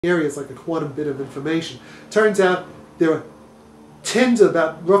areas like a quantum bit of information. Turns out there are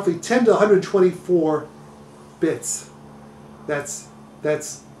roughly 10 to 124 bits. That's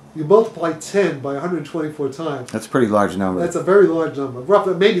you multiply 10 by 124 times. That's a pretty large number. That's a very large number.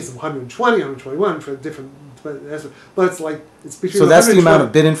 Roughly, maybe it's 120, 121, different. But it's like it's between. So that's the amount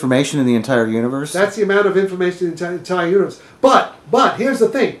of bit information in the entire universe. That's the amount of information in the entire universe. But here's the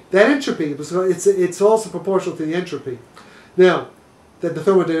thing: that entropy, it's also proportional to the entropy. Now, the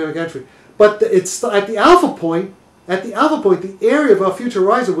thermodynamic entropy. But it's at the alpha point. At the alpha point, the area of our future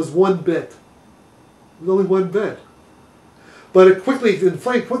horizon was 1 bit. It was only 1 bit. But it quickly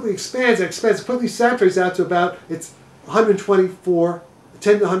expands, quickly saturates out to about 10 to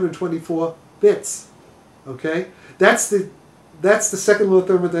 124 bits. Okay, that's the second law of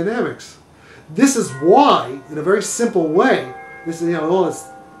thermodynamics. This is why, in a very simple way, this is all this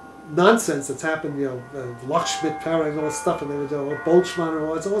nonsense that's happened, Lock-Schmidt paradigm, all this stuff, and they were Boltzmann and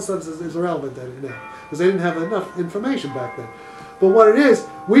all that, all stuff is irrelevant now because they didn't have enough information back then. But what it is,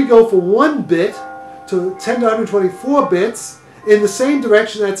 we go from 1 bit to 10 to 124 bits in the same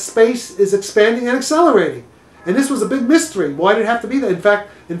direction that space is expanding and accelerating. And this was a big mystery. Why did it have to be that?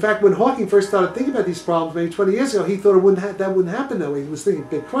 In fact, when Hawking first started thinking about these problems, maybe 20 years ago, he thought that wouldn't happen that way. He was thinking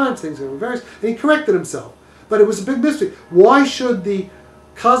big crunch, things that were various, and he corrected himself. But it was a big mystery. Why should the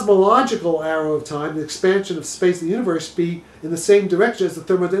cosmological arrow of time, the expansion of space in the universe, be in the same direction as the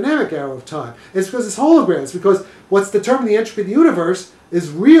thermodynamic arrow of time? It's because it's holograms. Because what's determining the entropy of the universe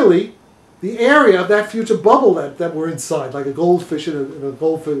is really the area of that future bubble that we're inside, like a goldfish in a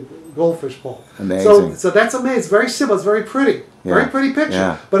goldfish bowl. Amazing. So that's amazing. It's very simple. It's very pretty. Yeah. Very pretty picture.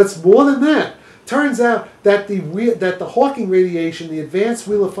 Yeah. But it's more than that. Turns out that the Hawking radiation, the advanced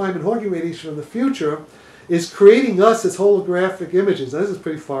Wheeler-Feynman Hawking radiation of the future, is creating us as holographic images. Now, this is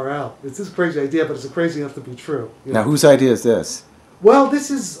pretty far out. It's this crazy idea, but it's crazy enough to be true. Now, whose idea is this? Well,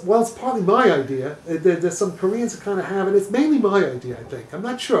 it's partly my idea. There's some Koreans that kind of have it. It's mainly my idea, I think. I'm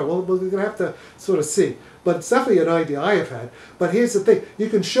not sure. Well, we're going to have to sort of see. But it's definitely an idea I have had. But here's the thing. You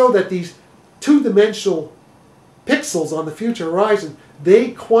can show that these two-dimensional pixels on the future horizon,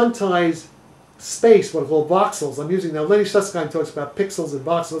 they quantize space, what are called voxels. I'm using now, Lenny Susskind talks about pixels and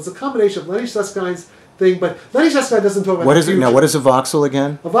voxels. It's a combination of Lenny Susskind's thing, but Lenny Susskind doesn't talk about what is it now? What is a voxel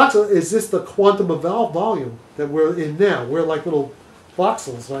again? A voxel is just the quantum of volume that we're in now. We're like little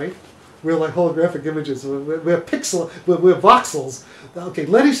voxels, right? We're like holographic images. We're voxels. Okay,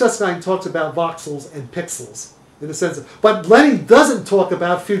 Lenny Susskind talks about voxels and pixels in a sense. But Lenny doesn't talk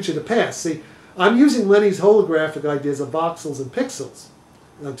about future to past. See, I'm using Lenny's holographic ideas of voxels and pixels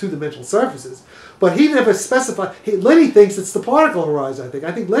on two-dimensional surfaces. But he never specified. Lenny thinks it's the particle horizon, I think.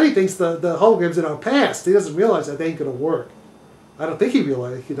 I think Lenny thinks the holograms in our past. He doesn't realize that they ain't going to work. I don't think he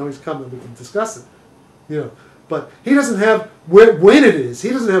realized. He's coming. We can discuss it. But he doesn't have when it is. He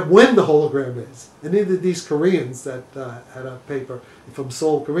doesn't have when the hologram is. And neither did these Koreans that had a paper from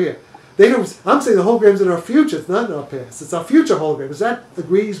Seoul, Korea. They don't. I'm saying the hologram's in our future. It's not in our past. It's our future holograms. That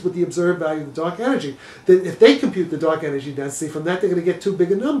agrees with the observed value of the dark energy. That if they compute the dark energy density from that, they're going to get too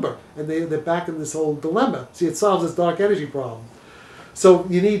big a number, and they're back in this whole dilemma. See, it solves this dark energy problem. So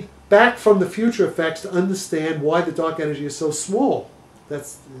you need back from the future effects to understand why the dark energy is so small.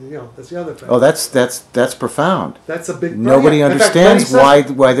 That's that's the other thing. Oh, that's profound. That's a big. Nobody understands why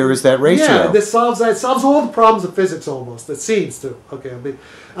there is that ratio. Yeah, this solves that. It solves all the problems of physics almost. It seems to. Okay,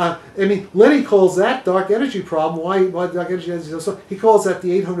 I mean, Lenny calls that dark energy problem. Why dark energy is so? He calls that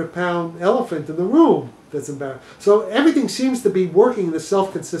the 800-pound elephant in the room that's embarrassed. So everything seems to be working in a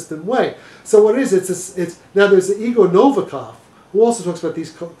self-consistent way. So what it is? It's now there's the Igor Novikov, who also talks about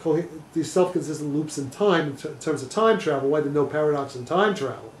these self-consistent loops in time in terms of time travel, why there's no paradox in time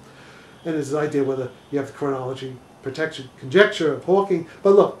travel. And there's an idea whether you have the chronology protection conjecture of Hawking.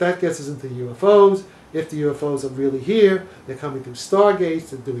 But look, that gets us into UFOs. If the UFOs are really here, they're coming through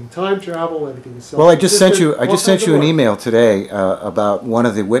stargates, they're doing time travel, everything is self-consistent. Well, I just sent you an email today about one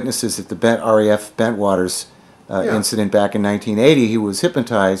of the witnesses at the RAF Bentwaters incident back in 1980. He was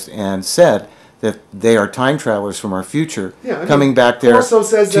hypnotized and said that they are time travelers from our future, coming back there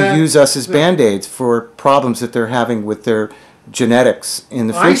to use us as Band-Aids for problems that they're having with their genetics in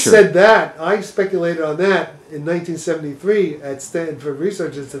the future. I said that. I speculated on that in 1973 at Stanford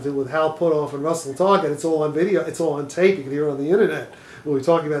Research Institute with Hal Puthoff and Russell talking. It's all on video. It's all on tape. You can hear it on the internet. We were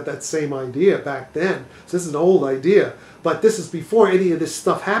talking about that same idea back then. So this is an old idea. But this is before any of this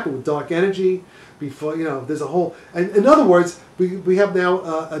stuff happened with dark energy. Before, there's a whole... And in other words, we have now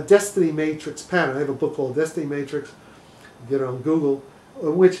a destiny matrix pattern. I have a book called Destiny Matrix. Get it on Google,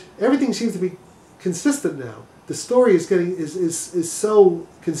 in which everything seems to be consistent now. the story is so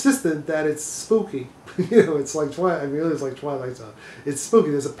consistent that it's spooky. It's like Twilight. I mean, it's like Twilight Zone. It's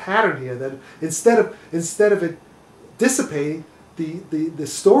spooky. There's a pattern here that instead of it dissipating, the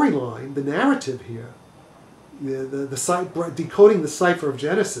storyline, the narrative here, decoding the cipher of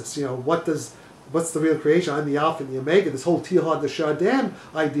Genesis. What's the real creation? I'm the Alpha and the Omega. This whole Teilhard de Chardin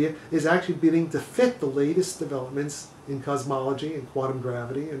idea is actually beginning to fit the latest developments in cosmology and quantum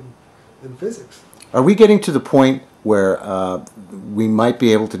gravity and physics. Are we getting to the point where we might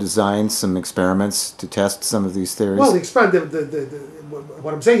be able to design some experiments to test some of these theories? Well,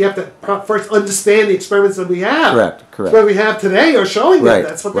 what I'm saying, you have to first understand the experiments that we have. Correct. What we have today are showing right, that.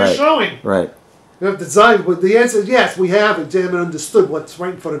 That's what they're showing. Right. You have to design. But the answer is yes, we have examined and understood what's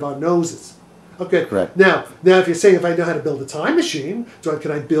right in front of our noses. Okay. Correct. Now, if you're saying if I know how to build a time machine, so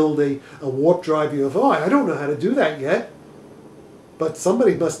can I build a warp drive UFO? I don't know how to do that yet. But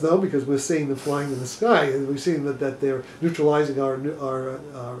somebody must know because we're seeing them flying in the sky, and we're seeing that they're neutralizing our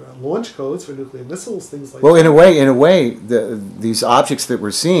launch codes for nuclear missiles, things like that. Well, in a way, these objects that we're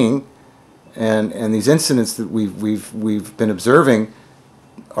seeing, and these incidents that we've been observing,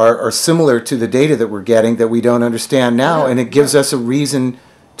 are similar to the data that we're getting that we don't understand now, and it gives us a reason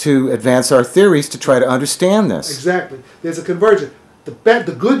to advance our theories to try to understand this. Exactly. There's a convergence. The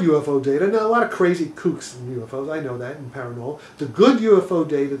good UFO data, now a lot of crazy kooks in UFOs, I know that, in paranormal. The good UFO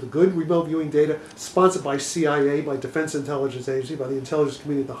data, the good remote viewing data, sponsored by CIA, by Defense Intelligence Agency, by the intelligence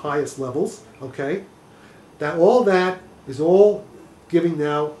community at the highest levels, okay? That is all giving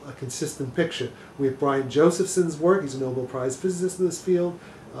now a consistent picture. We have Brian Josephson's work, he's a Nobel Prize physicist in this field,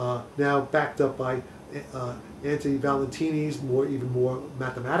 now backed up by Anthony Valentini's even more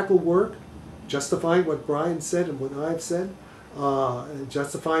mathematical work, justifying what Brian said and what I've said.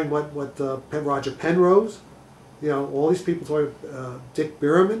 Justifying what Roger Penrose, all these people talking, Dick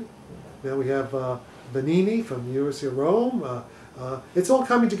Bierman, we have Vanini from the University of Rome. It's all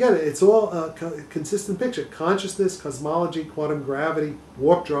coming together. It's all a consistent picture. Consciousness, cosmology, quantum gravity,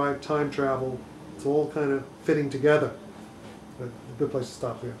 warp drive, time travel. It's all kind of fitting together. A good place to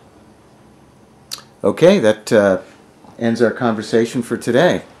stop here. Okay, that ends our conversation for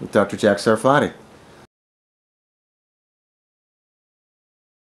today with Dr. Jack Sarfatti.